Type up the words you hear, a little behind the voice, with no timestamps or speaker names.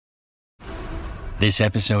This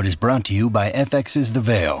episode is brought to you by FX's The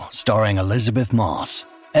Veil, starring Elizabeth Moss.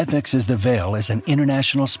 FX's The Veil is an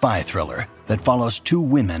international spy thriller that follows two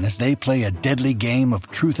women as they play a deadly game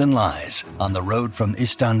of truth and lies on the road from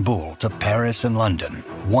Istanbul to Paris and London.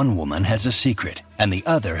 One woman has a secret, and the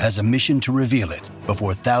other has a mission to reveal it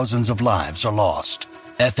before thousands of lives are lost.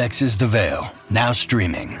 FX's The Veil, now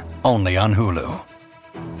streaming, only on Hulu.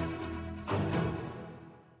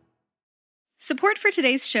 Support for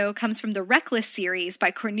today's show comes from the Reckless series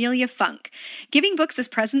by Cornelia Funk. Giving books as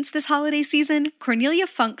presents this holiday season, Cornelia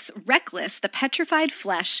Funk's Reckless, the Petrified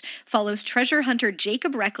Flesh follows treasure hunter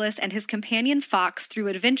Jacob Reckless and his companion Fox through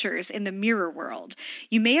adventures in the mirror world.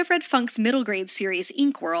 You may have read Funk's middle grade series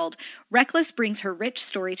Ink World. Reckless brings her rich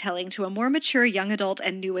storytelling to a more mature young adult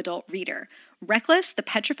and new adult reader. Reckless, the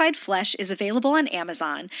Petrified Flesh is available on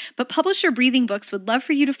Amazon, but Publisher Breathing Books would love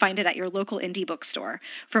for you to find it at your local indie bookstore.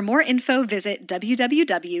 For more info, visit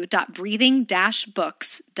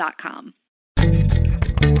www.breathing-books.com.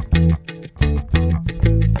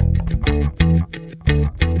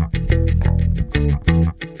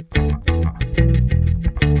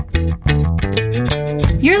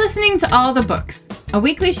 You're listening to All the Books, a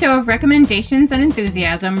weekly show of recommendations and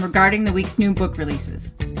enthusiasm regarding the week's new book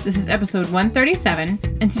releases. This is episode 137,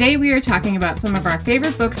 and today we are talking about some of our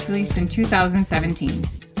favorite books released in 2017.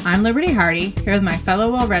 I'm Liberty Hardy, here with my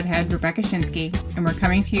fellow redhead, Rebecca Shinsky, and we're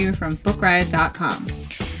coming to you from BookRiot.com.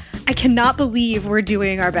 I cannot believe we're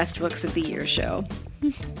doing our Best Books of the Year show.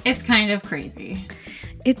 It's kind of crazy.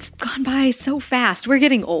 It's gone by so fast. We're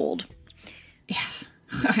getting old. Yes,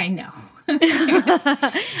 I know. This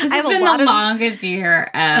has been the longest year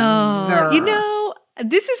ever.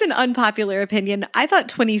 This is an unpopular opinion. I thought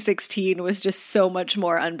 2016 was just so much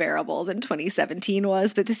more unbearable than 2017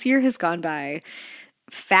 was, but this year has gone by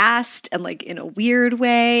fast and like in a weird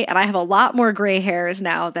way, and I have a lot more gray hairs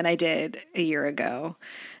now than I did a year ago.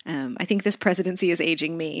 I think this presidency is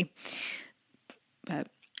aging me. But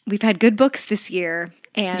we've had good books this year.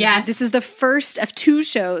 And yes, this is the first of two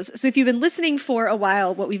shows. So if you've been listening for a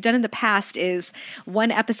while, what we've done in the past is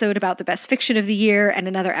one episode about the best fiction of the year and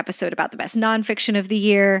another episode about the best nonfiction of the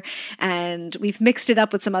year. And we've mixed it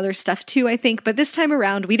up with some other stuff too, I think. But this time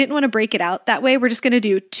around, we didn't want to break it out that way. We're just going to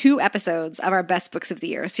do two episodes of our best books of the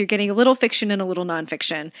year. So you're getting a little fiction and a little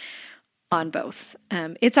nonfiction on both.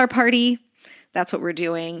 It's our party. That's what we're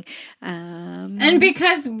doing. And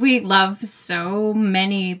because we love so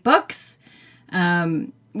many books,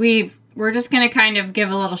 we're just going to kind of give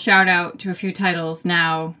a little shout out to a few titles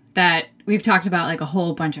now that we've talked about like a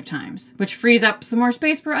whole bunch of times, which frees up some more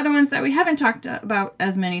space for other ones that we haven't talked about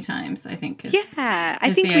as many times, I think.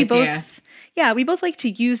 I think we both like to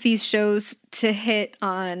use these shows to hit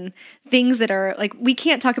on things that are like, we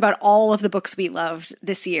can't talk about all of the books we loved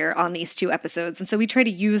this year on these two episodes. And so we try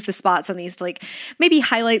to use the spots on these to like maybe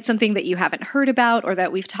highlight something that you haven't heard about or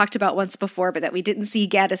that we've talked about once before, but that we didn't see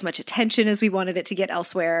get as much attention as we wanted it to get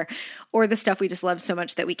elsewhere, or the stuff we just loved so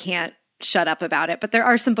much that we can't shut up about it. But there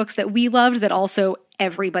are some books that we loved that also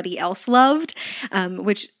everybody else loved,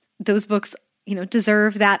 which those books,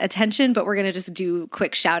 deserve that attention, but we're going to just do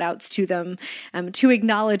quick shout outs to them to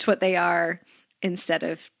acknowledge what they are instead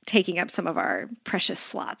of taking up some of our precious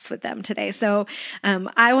slots with them today. So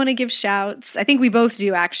I want to give shouts. I think we both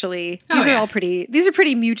do, actually. These are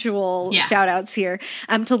pretty mutual shout outs here.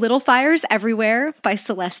 To Little Fires Everywhere by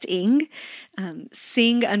Celeste Ng,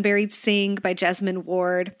 Sing, Unburied Sing by Jesmyn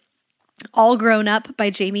Ward, All Grown Up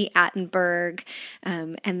by Jamie Attenberg.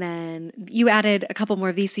 And then you added a couple more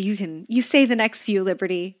of these, so you say the next few,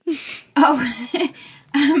 Liberty. Oh,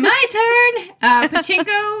 my turn.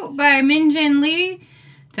 Pachinko by Min-Jin Lee.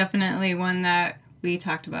 Definitely one that we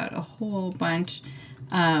talked about a whole bunch.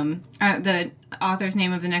 The author's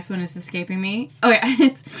name of the next one is escaping me. Oh, yeah.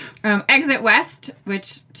 It's Exit West,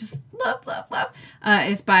 which just love,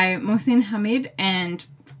 is by Mohsin Hamid. And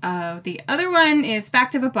the other one is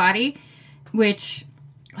Fact of a Body, which,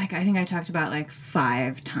 I think I talked about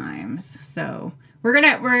 5 times. So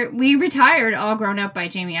we retired All Grown Up by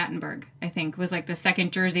Jamie Attenberg, I think, was the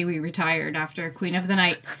second jersey we retired after Queen of the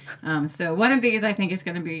Night. So one of these, I think, is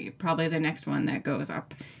going to be probably the next one that goes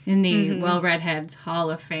up in the Well-Read-Heads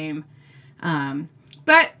Hall of Fame.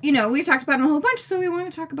 But, we've talked about them a whole bunch, so we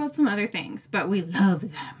want to talk about some other things. But we love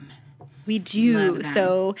them. We do.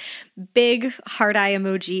 So big heart eye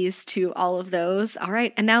emojis to all of those. All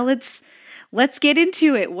right. And now let's get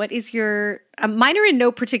into it. What is your... mine are in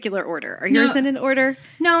no particular order. Are yours in an order?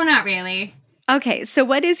 No, not really. Okay. So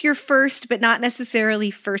what is your first, but not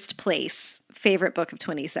necessarily first place favorite book of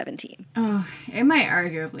 2017? Oh, it might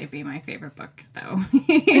arguably be my favorite book, though.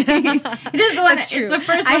 It is the one. That's true. It's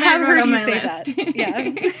the first one I have wrote heard on you my say list. that.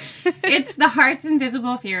 Yeah. It's The Heart's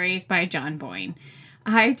Invisible Furies by John Boyne.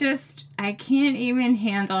 I can't even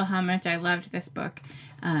handle how much I loved this book.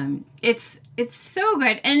 It's so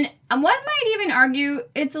good. And one might even argue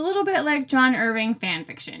it's a little bit like John Irving fan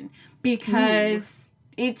fiction, because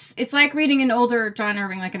it's like reading an older John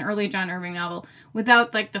Irving, like an early John Irving novel,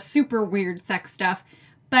 without like the super weird sex stuff.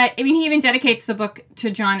 But, I mean, he even dedicates the book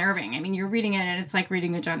to John Irving. I mean, you're reading it and it's like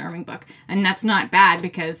reading a John Irving book. And that's not bad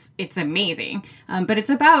because it's amazing. But it's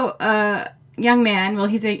about a young man. Well,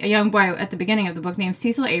 he's a young boy at the beginning of the book named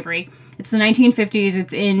Cecil Avery. It's the 1950s.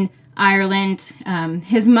 It's in Ireland.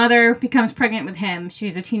 His mother becomes pregnant with him.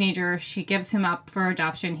 She's a teenager. She gives him up for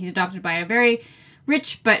adoption. He's adopted by a very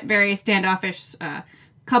rich but very standoffish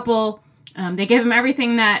couple. They give him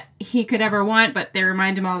everything that he could ever want, but they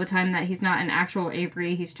remind him all the time that he's not an actual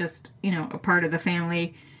Avery. He's just, a part of the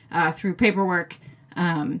family through paperwork.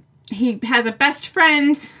 He has a best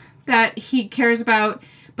friend that he cares about,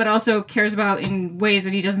 but also cares about in ways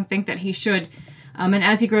that he doesn't think that he should. And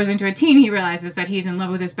as he grows into a teen, he realizes that he's in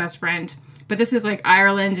love with his best friend. But this is like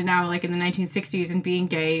Ireland, and now like in the 1960s, and being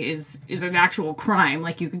gay is an actual crime.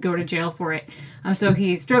 Like you could go to jail for it. So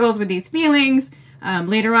he struggles with these feelings.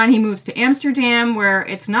 Later on, he moves to Amsterdam, where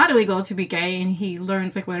it's not illegal to be gay, and he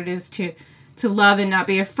learns like what it is to love and not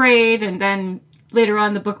be afraid. And then later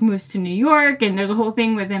on, the book moves to New York, and there's a whole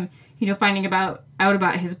thing with him, finding out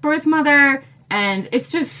about his birth mother, and it's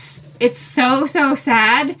so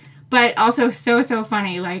sad, but also so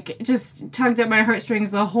funny. Like, it just tugged at my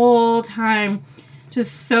heartstrings the whole time.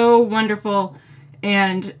 Just so wonderful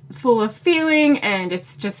and full of feeling, and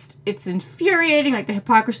it's infuriating, like the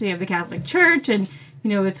hypocrisy of the Catholic Church, and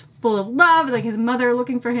it's full of love, like his mother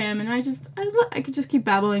looking for him, and I could just keep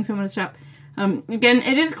babbling so much up. Again,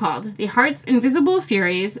 it is called The Heart's Invisible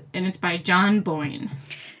Furies, and it's by John Boyne.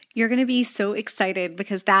 You're going to be so excited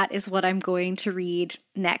because that is what I'm going to read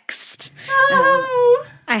next. Oh!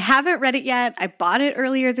 I haven't read it yet. I bought it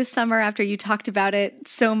earlier this summer after you talked about it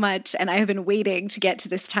so much, and I have been waiting to get to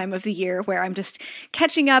this time of the year where I'm just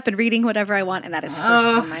catching up and reading whatever I want, and that is first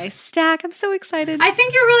on my stack. I'm so excited. I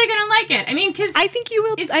think you're really going to like it. I mean, because I think you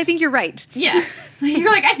will. I think you're right. Yeah.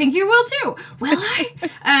 You're like, I think you will too. Well,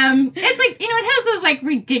 it's like, it has those like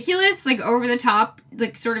ridiculous, like over the top,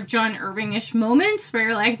 like sort of John Irving-ish moments where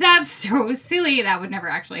you're like, that's so silly. That would never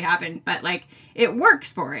actually happen. But like, it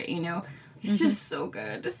works for it, It's just so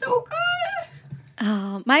good. It's so good.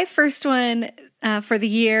 Oh, my first one for the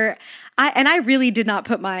year, I really did not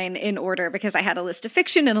put mine in order because I had a list of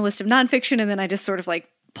fiction and a list of nonfiction, and then I just sort of like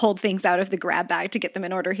pulled things out of the grab bag to get them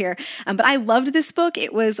in order here. But I loved this book.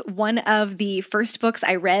 It was one of the first books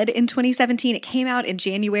I read in 2017. It came out in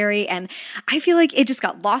January, and I feel like it just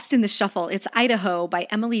got lost in the shuffle. It's Idaho by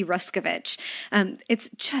Emily Ruskovich. It's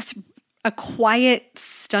just a quiet,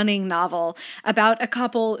 stunning novel about a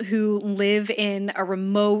couple who live in a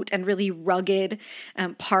remote and really rugged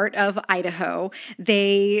part of Idaho.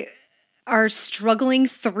 They are struggling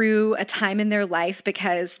through a time in their life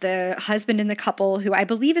because the husband in the couple, who I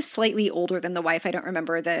believe is slightly older than the wife, I don't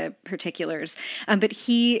remember the particulars, but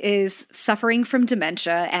he is suffering from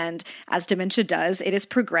dementia, and as dementia does, it is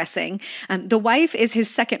progressing. The wife is his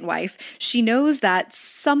second wife. She knows that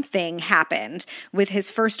something happened with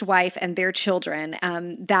his first wife and their children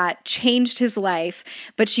that changed his life,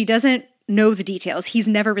 but she doesn't know the details. He's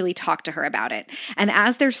never really talked to her about it. And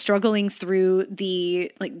as they're struggling through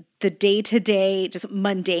the day-to-day, just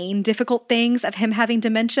mundane, difficult things of him having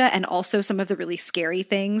dementia, and also some of the really scary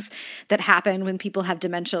things that happen when people have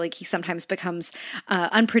dementia, like he sometimes becomes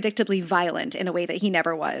unpredictably violent in a way that he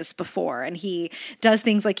never was before. And he does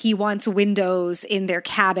things like he wants windows in their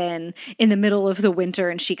cabin in the middle of the winter,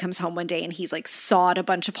 and she comes home one day and he's like sawed a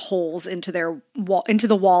bunch of holes into the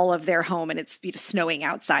wall of their home, and it's snowing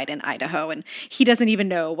outside in Idaho, and he doesn't even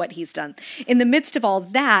know what he's done. In the midst of all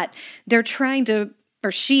that,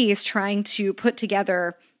 she is trying to put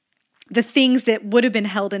together the things that would have been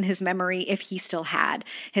held in his memory if he still had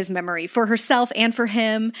his memory, for herself and for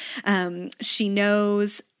him. She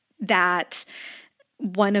knows that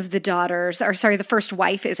the first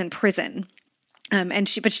wife is in prison. But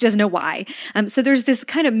she doesn't know why. So there's this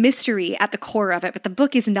kind of mystery at the core of it, but the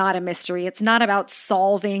book is not a mystery. It's not about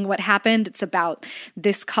solving what happened. It's about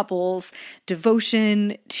this couple's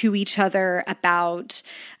devotion to each other, about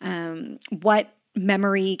what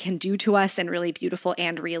memory can do to us in really beautiful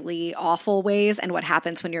and really awful ways, and what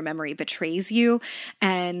happens when your memory betrays you.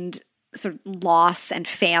 And sort of loss and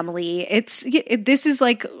family. This is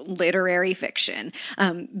like literary fiction,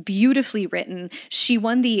 beautifully written. She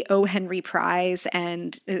won the O. Henry Prize,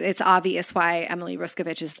 and it's obvious why Emily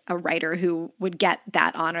Ruskovich is a writer who would get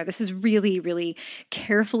that honor. This is really, really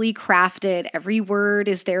carefully crafted. Every word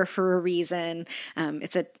is there for a reason.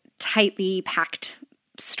 It's a tightly packed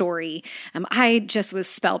story. I just was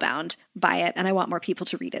spellbound by it, and I want more people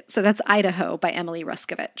to read it. So that's Idaho by Emily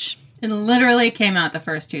Ruskovich. It literally came out the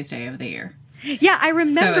first Tuesday of the year. Yeah, I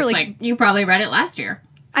remember. So it's like you probably read it last year.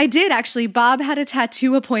 I did, actually. Bob had a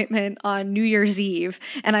tattoo appointment on New Year's Eve,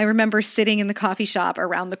 and I remember sitting in the coffee shop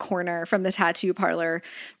around the corner from the tattoo parlor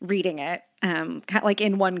reading it, like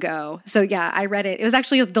in one go. So yeah, I read it. It was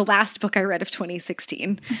actually the last book I read of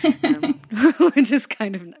 2016, which is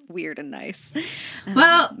kind of weird and nice.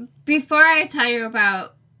 Well, before I tell you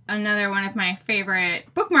about another one of my favorite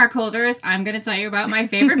bookmark holders, I'm going to tell you about my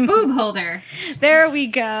favorite boob holder. There we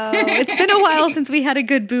go. It's been a while since we had a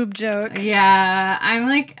good boob joke. Yeah,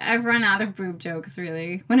 I've run out of boob jokes,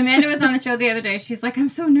 really. When Amanda was on the show the other day, she's like, I'm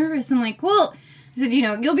so nervous. I'm like, well, I said,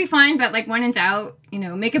 you'll be fine, but like when in doubt,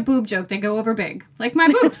 make a boob joke. They go over big, like my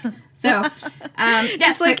boobs. So,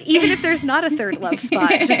 even if there's not a Third Love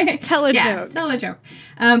spot, just tell a joke. Tell a joke.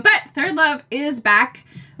 But Third Love is back.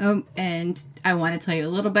 And I want to tell you a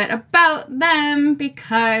little bit about them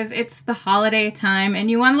because it's the holiday time and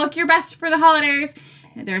you want to look your best for the holidays.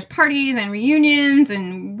 There's parties and reunions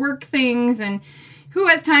and work things, and who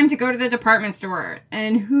has time to go to the department store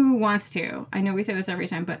and who wants to? I know we say this every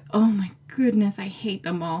time, but oh my goodness, I hate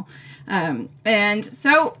them all. And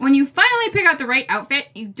so when you finally pick out the right outfit,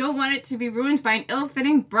 you don't want it to be ruined by an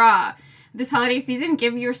ill-fitting bra. This holiday season,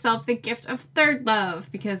 give yourself the gift of Third Love,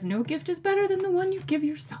 because no gift is better than the one you give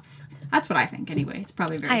yourself. That's what I think, anyway. It's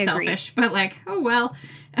probably very selfish, but oh well.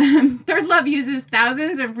 Third Love uses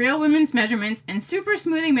thousands of real women's measurements and super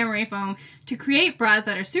smoothing memory foam to create bras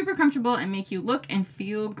that are super comfortable and make you look and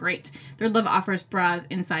feel great. Third Love offers bras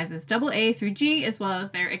in sizes AA through G, as well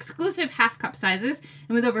as their exclusive half-cup sizes.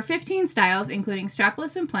 And with over 15 styles, including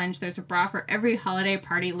strapless and plunge, there's a bra for every holiday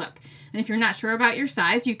party look. And if you're not sure about your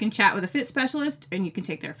size, you can chat with a fit specialist and you can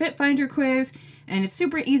take their Fit Finder quiz. And it's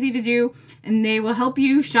super easy to do, and they will help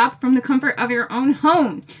you shop from the comfort of your own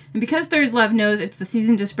home. And because Third Love knows it's the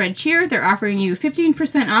season to spread cheer, they're offering you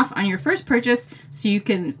 15% off on your first purchase so you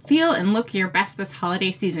can feel and look your best this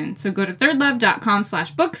holiday season. So go to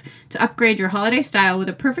thirdlove.com/books to upgrade your holiday style with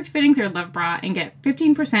a perfect fitting Third Love bra and get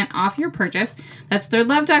 15% off your purchase. That's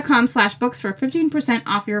thirdlove.com/books for 15%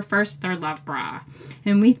 off your first Third Love bra.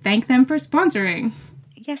 And we thank them for sponsoring.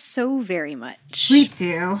 Yes, so very much. We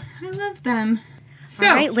do. I love them. So,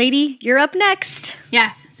 all right, lady, you're up next.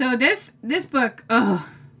 Yes. So this book,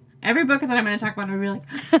 every book that I'm going to talk about, I'm really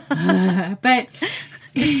but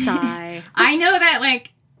just sigh. I know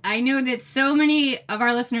that so many of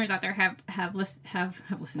our listeners out there have listened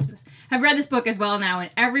to this, have read this book as well now, and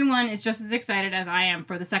everyone is just as excited as I am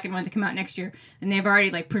for the second one to come out next year, and they've already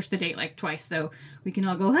pushed the date twice, so we can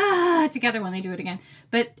all go together when they do it again.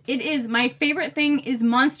 But my favorite thing is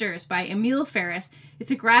Monsters by Emile Ferris. It's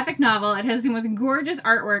a graphic novel. It has the most gorgeous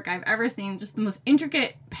artwork I've ever seen, just the most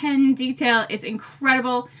intricate pen detail. It's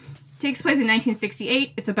incredible. It takes place in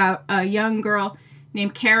 1968. It's about a young girl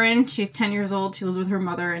named Karen. She's 10 years old. She lives with her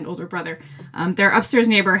mother and older brother. Their upstairs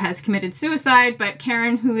neighbor has committed suicide, but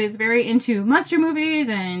Karen, who is very into monster movies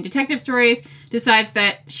and detective stories, decides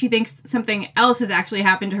that she thinks something else has actually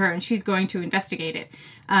happened to her, and she's going to investigate it.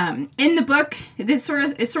 In the book, it's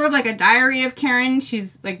sort of like a diary of Karen.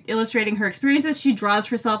 She's illustrating her experiences. She draws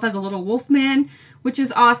herself as a little wolf man, which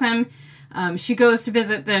is awesome. She goes to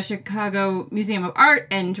visit the Chicago Museum of Art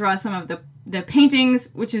and draws some of the paintings,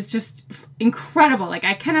 which is just incredible.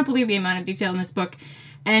 I cannot believe the amount of detail in this book.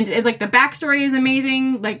 And the backstory is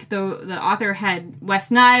amazing. The author had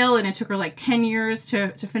West Nile, and it took her 10 years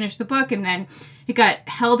to finish the book, and then it got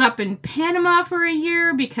held up in Panama for a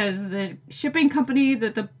year because the shipping company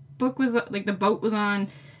that the book was the boat was on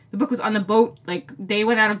the boat, they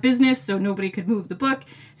went out of business, so nobody could move the book.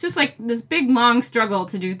 It's just this big, long struggle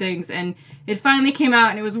to do things, and it finally came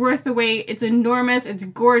out, and it was worth the wait. It's enormous. It's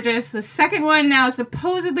gorgeous. The second one now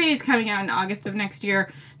supposedly is coming out in August of next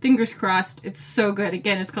year. Fingers crossed. It's so good.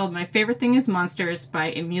 Again, it's called My Favorite Thing is Monsters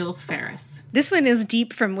by Emile Ferris. This one is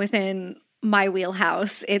deep from within my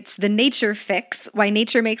wheelhouse. It's The Nature Fix, Why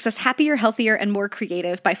Nature Makes Us Happier, Healthier, and More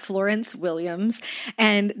Creative by Florence Williams.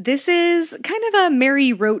 And this is kind of a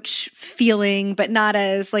Mary Roach feeling, but not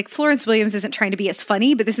as, like, Florence Williams isn't trying to be as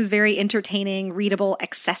funny, but this is very entertaining, readable,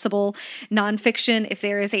 accessible nonfiction. If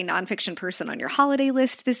there is a nonfiction person on your holiday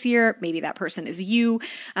list this year, maybe that person is you.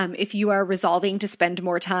 If you are resolving to spend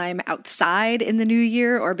more time outside in the new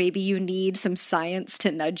year, or maybe you need some science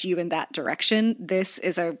to nudge you in that direction, this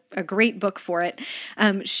is a great book for it.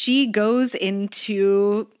 She goes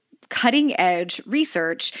into cutting edge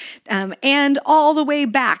research and all the way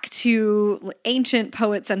back to ancient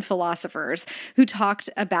poets and philosophers who talked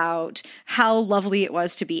about how lovely it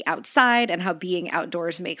was to be outside and how being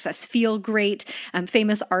outdoors makes us feel great.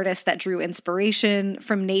 Famous artists that drew inspiration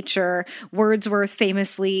from nature. Wordsworth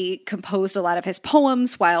famously composed a lot of his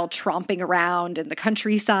poems while tromping around in the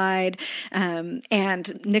countryside.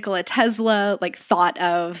 And Nikola Tesla thought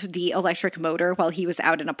of the electric motor while he was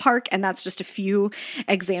out in a park. And that's just a few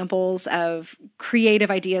examples of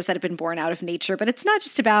creative ideas that have been born out of nature. But it's not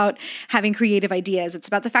just about having creative ideas. It's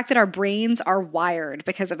about the fact that our brains are wired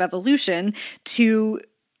because of evolution to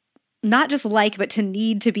not just but to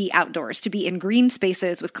need to be outdoors, to be in green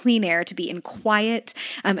spaces with clean air, to be in quiet.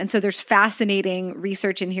 And so there's fascinating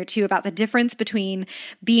research in here too about the difference between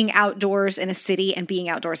being outdoors in a city and being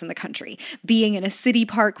outdoors in the country. Being in a city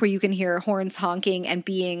park where you can hear horns honking and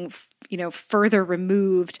being further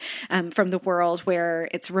removed from the world where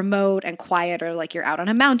it's remote and quiet, or like you're out on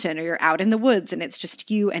a mountain or you're out in the woods and it's just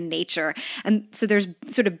you and nature. And so there's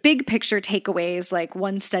sort of big picture takeaways. Like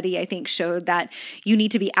one study I think showed that you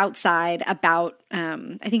need to be outside about,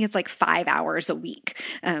 I think it's 5 hours a week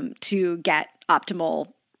to get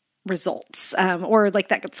optimal results, or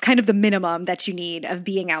that's kind of the minimum that you need of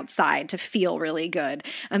being outside to feel really good.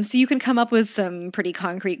 So you can come up with some pretty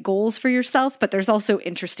concrete goals for yourself, but there's also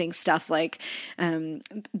interesting stuff like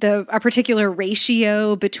a particular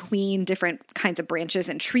ratio between different kinds of branches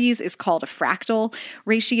and trees is called a fractal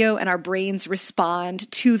ratio, and our brains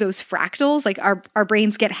respond to those fractals. Our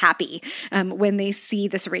brains get happy when they see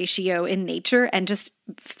this ratio in nature, and just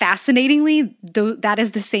fascinatingly, that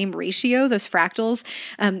is the same ratio, those fractals,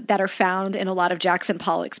 that are found in a lot of Jackson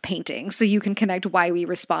Pollock's paintings. So you can connect why we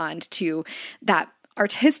respond to that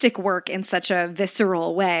artistic work in such a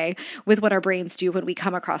visceral way with what our brains do when we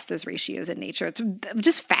come across those ratios in nature. It's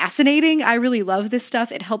just fascinating. I really love this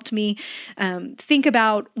stuff. It helped me think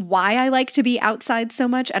about why I like to be outside so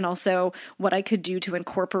much, and also what I could do to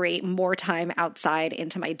incorporate more time outside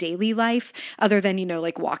into my daily life, other than,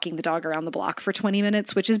 walking the dog around the block for 20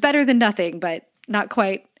 minutes, which is better than nothing, but not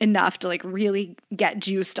quite enough to really get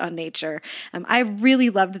juiced on nature. I really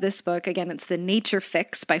loved this book. Again, it's The Nature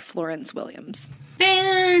Fix by Florence Williams.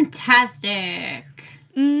 Fantastic.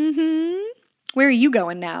 Where are you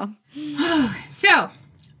going now? So,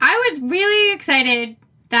 I was really excited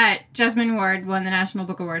that Jesmyn Ward won the National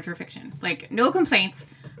Book Award for Fiction. No complaints.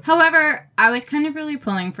 However, I was kind of really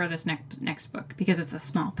pulling for this next book because it's a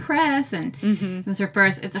small press, and it was her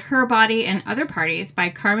first. It's Her Body and Other Parties by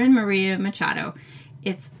Carmen Maria Machado.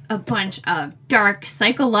 It's a bunch of dark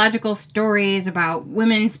psychological stories about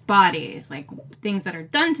women's bodies, things that are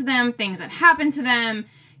done to them, things that happen to them,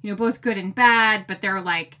 both good and bad, but they're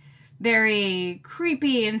very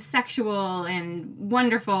creepy and sexual and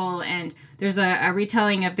wonderful. And there's a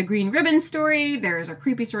retelling of the Green Ribbon story. There's a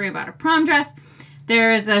creepy story about a prom dress.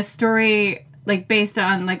 There is a story based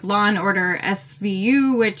on Law and Order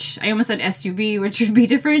SVU, which I almost said SUV, which would be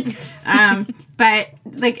different. But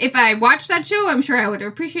if I watched that show, I'm sure I would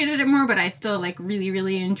have appreciated it more, but I still really,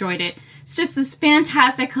 really enjoyed it. It's just this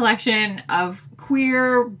fantastic collection of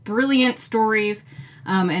queer, brilliant stories.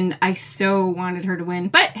 And I so wanted her to win.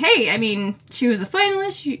 But hey, she was a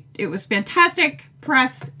finalist. It was fantastic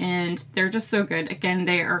press, and they're just so good. Again,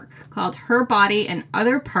 they are called Her Body and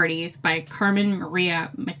Other Parties by Carmen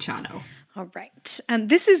Maria Machado. All right.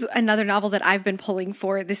 This is another novel that I've been pulling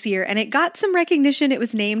for this year, and it got some recognition. It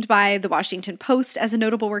was named by the Washington Post as a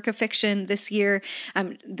notable work of fiction this year.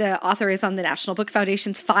 The author is on the National Book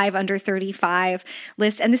Foundation's 5 Under 35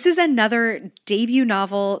 list, and this is another debut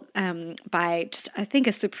novel by I think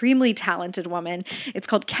a supremely talented woman. It's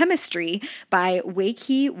called Chemistry by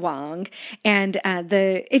Wei-Kee Wang, and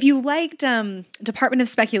if you liked Department of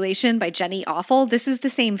Speculation by Jenny Offal, this is the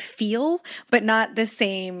same feel, but not the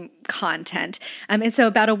same content. content. It's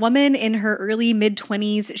about a woman in her early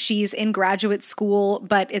mid-20s. She's in graduate school,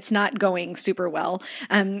 but it's not going super well.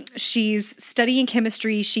 She's studying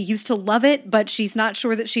chemistry. She used to love it, but she's not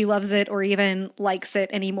sure that she loves it or even likes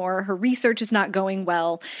it anymore. Her research is not going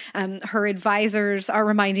well. Her advisors are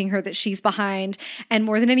reminding her that she's behind. And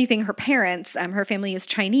more than anything, her parents, her family is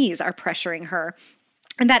Chinese, are pressuring her.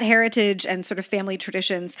 And that heritage and sort of family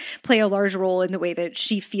traditions play a large role in the way that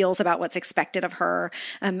she feels about what's expected of her,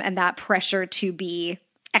 and that pressure to be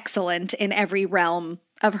excellent in every realm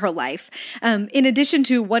of her life. In addition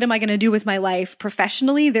to what am I going to do with my life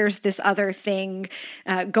professionally, there's this other thing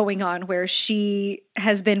going on where she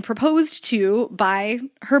has been proposed to by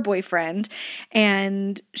her boyfriend,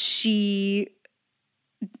 and she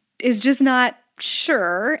is just not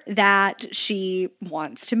sure that she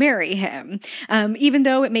wants to marry him, even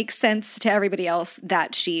though it makes sense to everybody else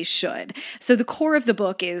that she should. So the core of the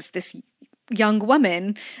book is this young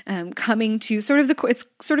woman coming to it's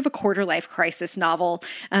sort of a quarter life crisis novel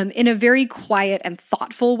in a very quiet and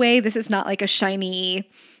thoughtful way. This is not like a shiny,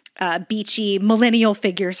 beachy millennial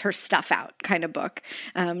figures her stuff out kind of book.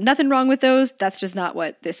 Nothing wrong with those. That's just not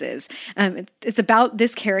what this is. It's about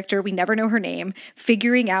this character, we never know her name,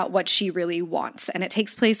 figuring out what she really wants. And it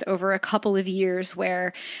takes place over a couple of years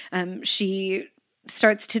where she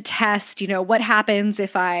starts to test, what happens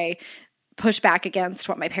if I push back against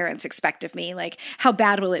what my parents expect of me? Like, how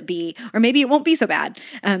bad will it be? Or maybe it won't be so bad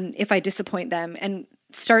if I disappoint them, and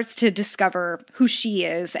starts to discover who she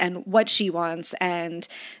is and what she wants, and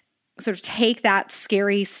sort of take that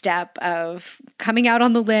scary step of coming out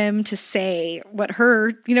on the limb to say what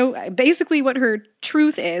her, basically what her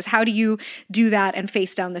truth is. How do you do that and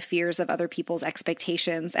face down the fears of other people's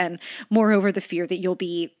expectations, and moreover, the fear that you'll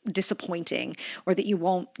be disappointing or that you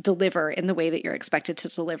won't deliver in the way that you're expected to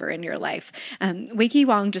deliver in your life? Weike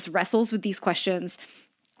Wang just wrestles with these questions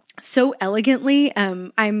so elegantly.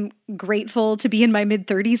 I'm grateful to be in my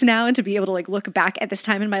mid-30s now and to be able to look back at this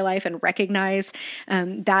time in my life and recognize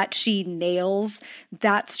that she nails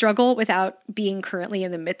that struggle without being currently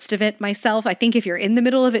in the midst of it myself. I think if you're in the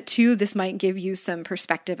middle of it too, this might give you some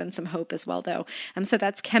perspective and some hope as well, though. So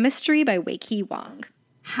that's Chemistry by Weike Wang.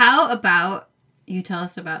 How about you tell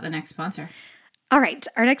us about the next sponsor? All right,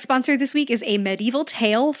 our next sponsor this week is A Medieval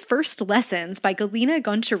Tale, First Lessons by Galina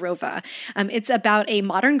Goncharova. It's about a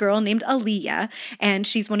modern girl named Aliyah, and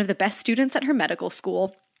she's one of the best students at her medical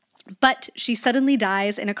school. But she suddenly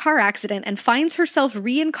dies in a car accident and finds herself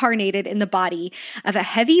reincarnated in the body of a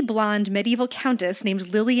heavy blonde medieval countess named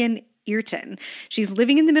Lillian Earton. She's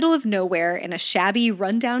living in the middle of nowhere in a shabby,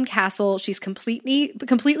 rundown castle. She's completely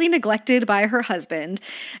neglected by her husband,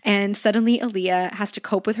 and suddenly Aliyah has to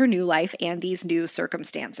cope with her new life and these new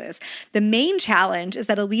circumstances. The main challenge is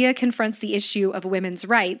that Aliyah confronts the issue of women's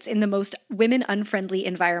rights in the most women-unfriendly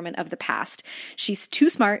environment of the past. She's too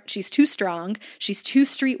smart, she's too strong, she's too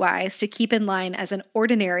streetwise to keep in line as an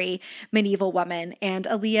ordinary medieval woman, and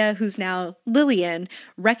Aliyah, who's now Lillian,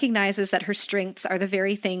 recognizes that her strengths are the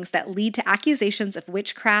very things that lead to accusations of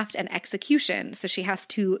witchcraft and execution, so she has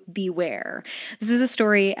to beware. This is a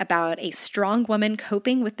story about a strong woman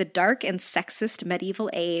coping with the dark and sexist medieval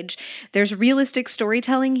age. There's realistic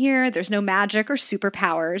storytelling here, there's no magic or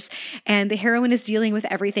superpowers, and the heroine is dealing with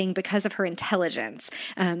everything because of her intelligence.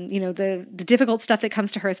 The difficult stuff that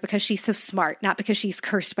comes to her is because she's so smart, not because she's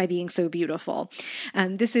cursed by being so beautiful.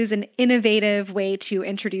 This is an innovative way to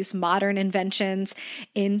introduce modern inventions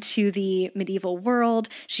into the medieval world.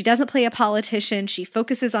 She doesn't play a politician. She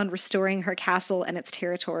focuses on restoring her castle and its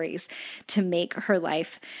territories to make her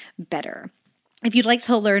life better. If you'd like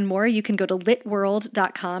to learn more, you can go to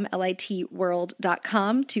litworld.com,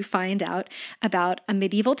 litworld.com, to find out about A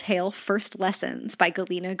Medieval Tale, First Lessons by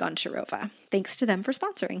Galina Goncharova. Thanks to them for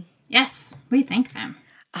sponsoring. Yes, we thank them.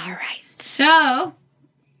 All right. So,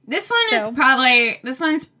 this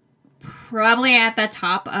one's probably at the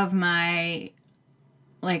top of my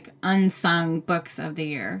unsung books of the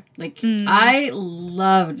year. I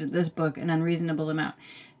loved this book an unreasonable amount,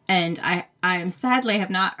 and I sadly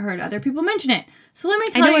have not heard other people mention it. So let me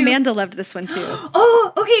tell you. I know Amanda loved this one too.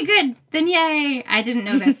 Oh, okay, good. Then yay. I didn't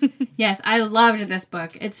know this. Yes, I loved this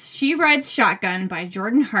book. It's She Rides Shotgun by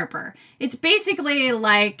Jordan Harper. It's basically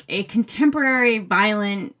like a contemporary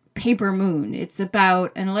violent Paper Moon. It's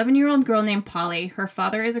about an 11-year-old girl named Polly. Her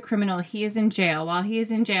father is a criminal. He is in jail. While he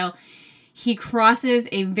is in jail, he crosses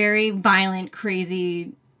a very violent,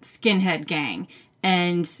 crazy skinhead gang,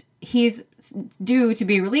 and he's due to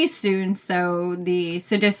be released soon, so the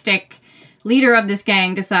sadistic leader of this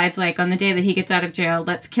gang decides, on the day that he gets out of jail,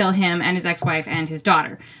 let's kill him and his ex-wife and his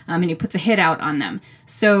daughter, and he puts a hit out on them.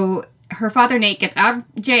 So her father, Nate, gets out of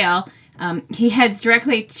jail, He heads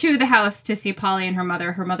directly to the house to see Polly and her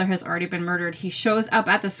mother. Her mother has already been murdered. He shows up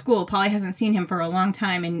at the school. Polly hasn't seen him for a long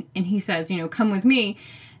time, and he says, come with me.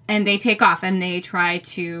 And they take off, and they try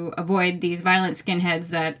to avoid these violent skinheads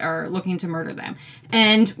that are looking to murder them.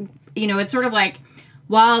 And, it's sort of like,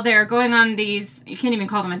 while they're going on these, you can't even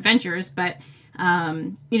call them adventures, but,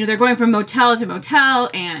 they're going from motel to motel,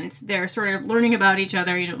 and they're sort of learning about each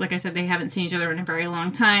other. Like I said, they haven't seen each other in a very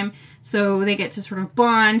long time, so they get to sort of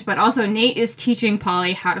bond. But also, Nate is teaching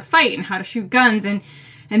Polly how to fight and how to shoot guns, and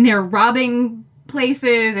they're robbing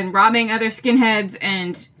places and robbing other skinheads,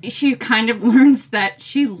 and she kind of learns that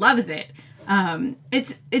she loves it.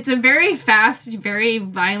 It's a very fast, very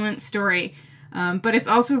violent story. But it's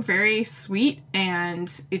also very sweet, and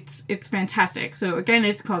it's fantastic. So again,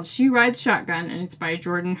 it's called She Rides Shotgun, and it's by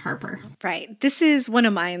Jordan Harper. Right. This is one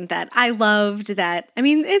of mine that I loved.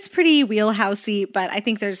 It's pretty wheelhousey, but I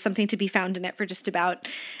think there's something to be found in it for just about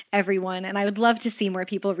everyone, and I would love to see more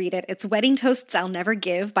people read it. It's Wedding Toasts I'll Never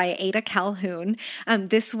Give by Ada Calhoun.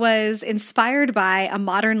 This was inspired by a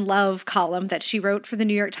modern love column that she wrote for the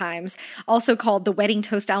New York Times, also called The Wedding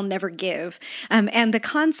Toast I'll Never Give. And the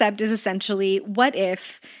concept is essentially, what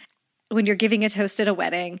if, when you're giving a toast at a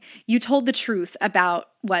wedding, you told the truth about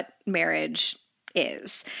what marriage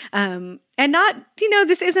is? And not,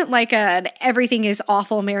 this isn't like an everything is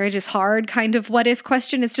awful, marriage is hard kind of what if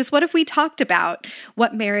question. It's just, what if we talked about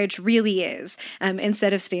what marriage really is,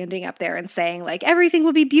 instead of standing up there and saying like, everything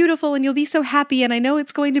will be beautiful and you'll be so happy and I know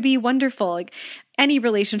it's going to be wonderful. Like, any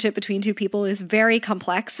relationship between two people is very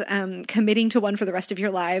complex. Committing to one for the rest of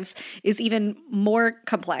your lives is even more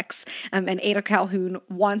complex. And Ada Calhoun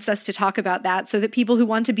wants us to talk about that so that people who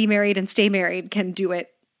want to be married and stay married can do it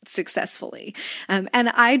successfully. And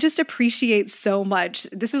I just appreciate so much.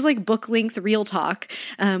 This is like book length real talk,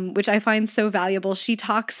 which I find so valuable. She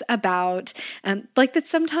talks about that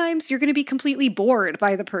sometimes you're going to be completely bored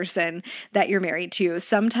by the person that you're married to.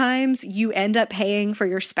 Sometimes you end up paying for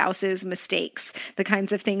your spouse's mistakes, the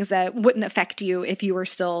kinds of things that wouldn't affect you if you were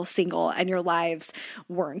still single and your lives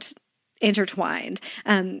weren't intertwined.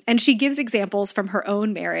 And she gives examples from her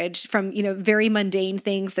own marriage, from, very mundane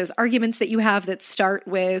things, those arguments that you have that start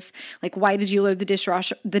with like, why did you load the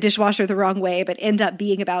dishwasher the wrong way, but end up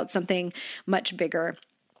being about something much bigger,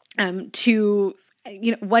 to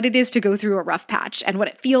what it is to go through a rough patch and what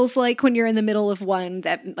it feels like when you're in the middle of one,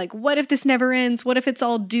 that like, what if this never ends? What if it's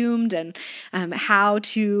all doomed? And how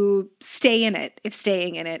to stay in it if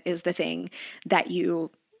staying in it is the thing that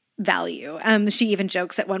you value. She even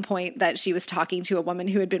jokes at one point that she was talking to a woman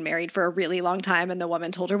who had been married for a really long time, and the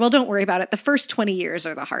woman told her, well, don't worry about it. The first 20 years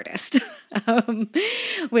are the hardest.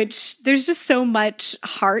 Which there's just so much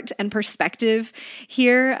heart and perspective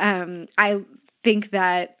here. I think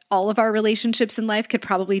that all of our relationships in life could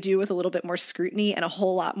probably do with a little bit more scrutiny and a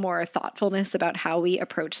whole lot more thoughtfulness about how we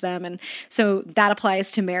approach them. And so that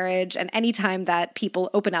applies to marriage, and anytime that people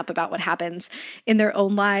open up about what happens in their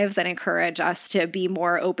own lives and encourage us to be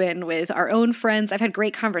more open with our own friends. I've had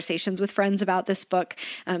great conversations with friends about this book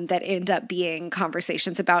that end up being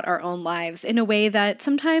conversations about our own lives in a way that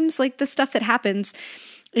sometimes, like the stuff that happens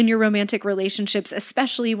in your romantic relationships,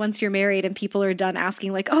 especially once you're married and people are done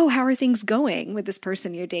asking like, oh, how are things going with this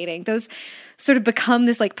person you're dating? Those sort of become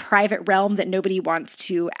this like private realm that nobody wants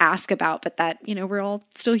to ask about, but that, we're all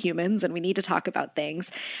still humans and we need to talk about things.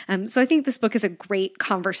 So I think this book is a great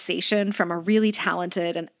conversation from a really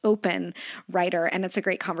talented and open writer, and it's a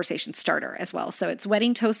great conversation starter as well. So it's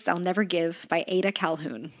Wedding Toasts I'll Never Give by Ada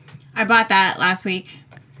Calhoun. I bought that last week.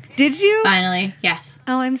 Did you? Finally, yes.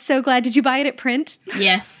 Oh, I'm so glad. Did you buy it at print?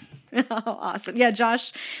 Yes. Oh, awesome. Yeah,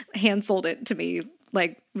 Josh hand sold it to me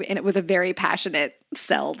with a very passionate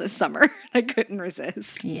sell this summer. I couldn't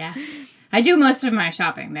resist. Yeah. I do most of my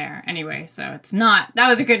shopping there anyway, so that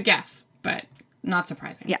was a good guess, but not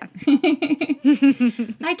surprising. Yeah. I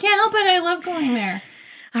can't help it. I love going there.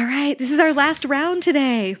 All right. This is our last round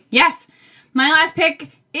today. Yes. My last pick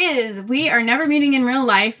is We Are Never Meeting in Real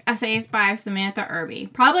Life, essays by Samantha Irby.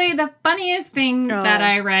 Probably the funniest thing that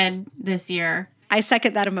I read this year. I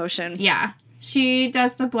second that emotion. Yeah. She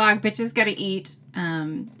does the blog Bitches Gotta Eat,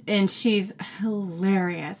 and she's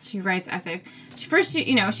hilarious. She writes essays.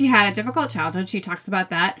 She had a difficult childhood. She talks about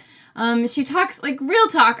that. She talks, like, real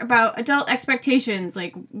talk about adult expectations,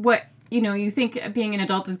 like what you think being an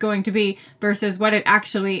adult is going to be versus what it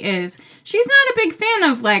actually is. She's not a big fan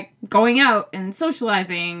of, like, going out and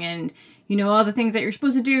socializing and, all the things that you're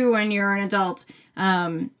supposed to do when you're an adult.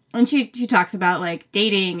 And she talks about, like,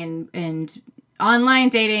 dating and online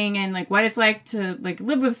dating and like what it's like to like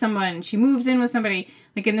live with someone. She moves in with somebody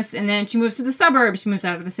like in this, and then she moves to the suburbs. She moves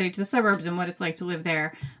out of the city to the suburbs and what it's like to live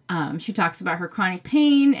there. She talks about her chronic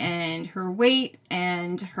pain and her weight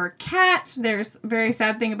and her cat. There's a very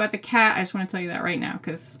sad thing about the cat. I just want to tell you that right now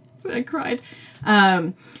because I cried.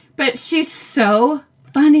 But she's so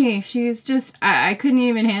funny. She's just, I couldn't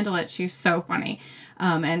even handle it. She's so funny.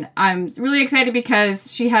 And I'm really excited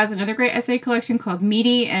because she has another great essay collection called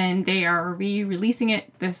Meaty, and they are re-releasing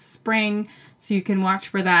it this spring, so you can watch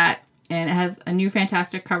for that. And it has a new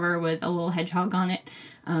fantastic cover with a little hedgehog on it.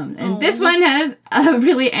 This one has a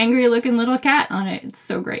really angry-looking little cat on it. It's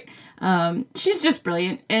so great. She's just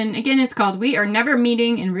brilliant. And again, it's called We Are Never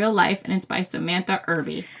Meeting in Real Life, and it's by Samantha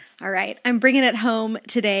Irby. All right, I'm bringing it home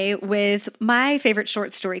today with my favorite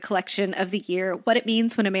short story collection of the year, What It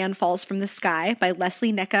Means When a Man Falls from the Sky by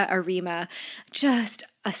Leslie Nneka Arima. Just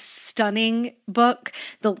a stunning book.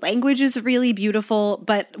 The language is really beautiful,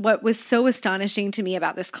 but what was so astonishing to me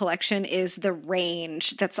about this collection is the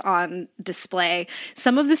range that's on display.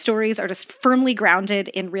 Some of the stories are just firmly grounded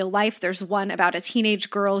in real life. There's one about a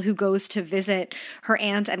teenage girl who goes to visit her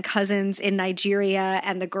aunt and cousins in Nigeria,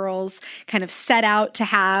 and the girls kind of set out to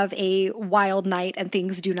have a wild night, and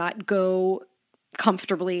things do not go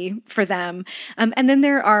comfortably for them. And then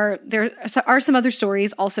there are some other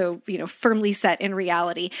stories also, firmly set in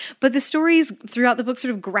reality. But the stories throughout the book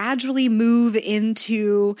sort of gradually move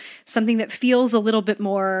into something that feels a little bit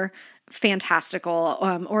more fantastical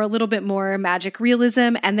or a little bit more magic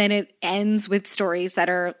realism. And then it ends with stories that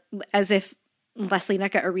are as if Leslie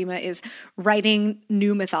Nneka Arima is writing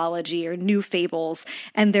new mythology or new fables.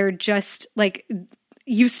 And they're just like,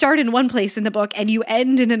 you start in one place in the book and you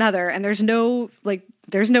end in another, and there's no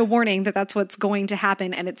warning that that's what's going to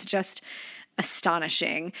happen. And it's just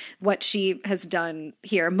astonishing what she has done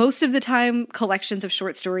here. Most of the time, collections of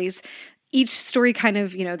short stories, each story kind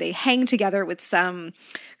of, they hang together with some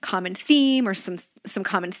common theme or some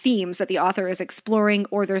common themes that the author is exploring,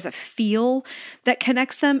 or there's a feel that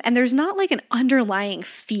connects them. And there's not like an underlying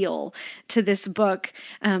feel to this book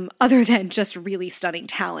other than just really stunning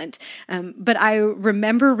talent. But I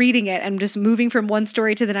remember reading it and just moving from one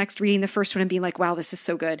story to the next, reading the first one and being like, wow, this is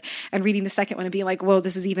so good. And reading the second one and being like, whoa,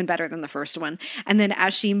 this is even better than the first one. And then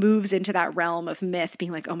as she moves into that realm of myth,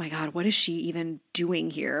 being like, oh my God, what is she even doing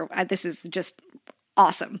here? This is just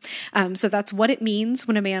awesome. So that's What It Means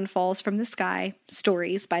When a Man Falls from the Sky,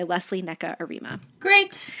 stories by Leslie Nneka Arima.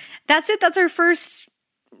 Great. That's it. That's our first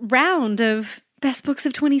round of Best Books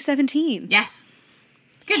of 2017. Yes.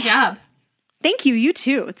 Good job. Thank you. You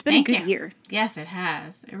too. It's been a good year. Yes, it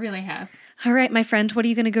has. It really has. All right, my friend. What are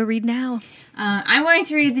you going to go read now? I'm going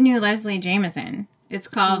to read the new Leslie Jamison. It's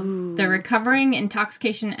called The Recovering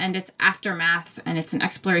Intoxication and Its Aftermath, and it's an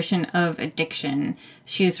exploration of addiction.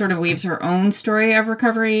 She sort of weaves her own story of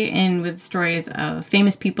recovery in with stories of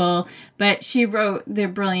famous people, but she wrote the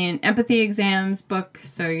brilliant Empathy Exams book,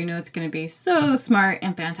 so it's going to be so smart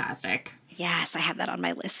and fantastic. Yes, I have that on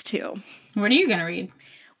my list too. What are you going to read?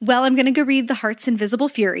 Well, I'm going to go read The Heart's Invisible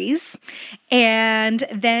Furies, and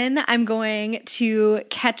then I'm going to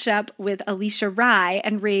catch up with Alicia Rye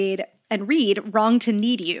and read Wrong to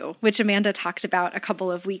Need You, which Amanda talked about a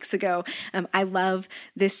couple of weeks ago. I love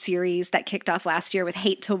this series that kicked off last year with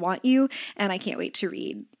Hate to Want You, and I can't wait to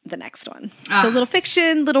read the next one. So little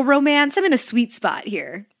fiction, little romance. I'm in a sweet spot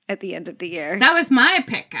here at the end of the year. That was my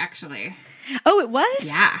pick, actually. Oh, it was?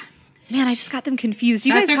 Yeah. Man, I just got them confused.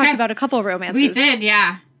 You guys talked about a couple of romances. We did,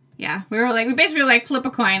 yeah. Yeah. We basically flip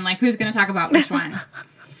a coin, who's going to talk about which one.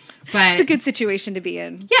 But it's a good situation to be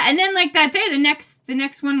in. Yeah, and then that day, the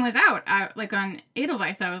next one was out. On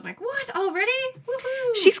Edelweiss, I was like, "What already?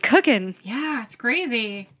 Woohoo!" She's cooking. Yeah, it's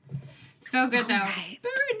crazy. So good though. Right.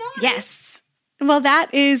 Very nice. Yes. Well,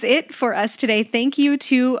 that is it for us today. Thank you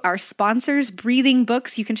to our sponsors, Breathing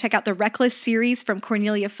Books. You can check out the Reckless series from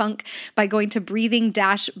Cornelia Funk by going to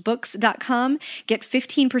breathing-books.com. Get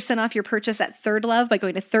 15% off your purchase at Third Love by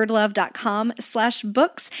going to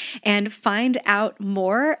thirdlove.com/books, and find out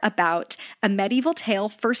more about A Medieval Tale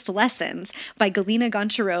First Lessons by Galina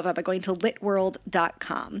Goncharova by going to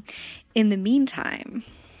litworld.com. In the meantime...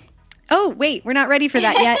 Oh, wait, we're not ready for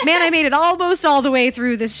that yet. Man, I made it almost all the way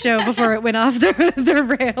through this show before it went off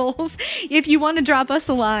the rails. If you want to drop us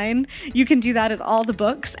a line, you can do that at all the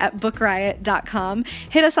books at bookriot.com.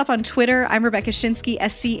 Hit us up on Twitter. I'm Rebecca Schinsky,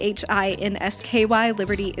 SCHINSKY.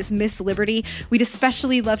 Liberty is Miss Liberty. We'd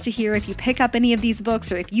especially love to hear if you pick up any of these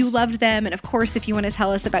books or if you loved them. And of course, if you want to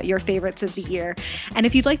tell us about your favorites of the year. And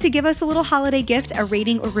if you'd like to give us a little holiday gift, a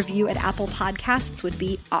rating or review at Apple Podcasts would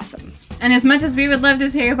be awesome. And as much as we would love to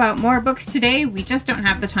hear about more more books today. We just don't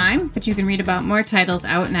have the time, but you can read about more titles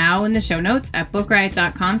out now in the show notes at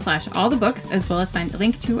bookriot.com/allthebooks, as well as find a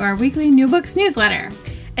link to our weekly New Books newsletter.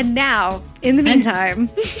 And now, in the meantime,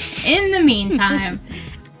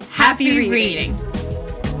 happy reading.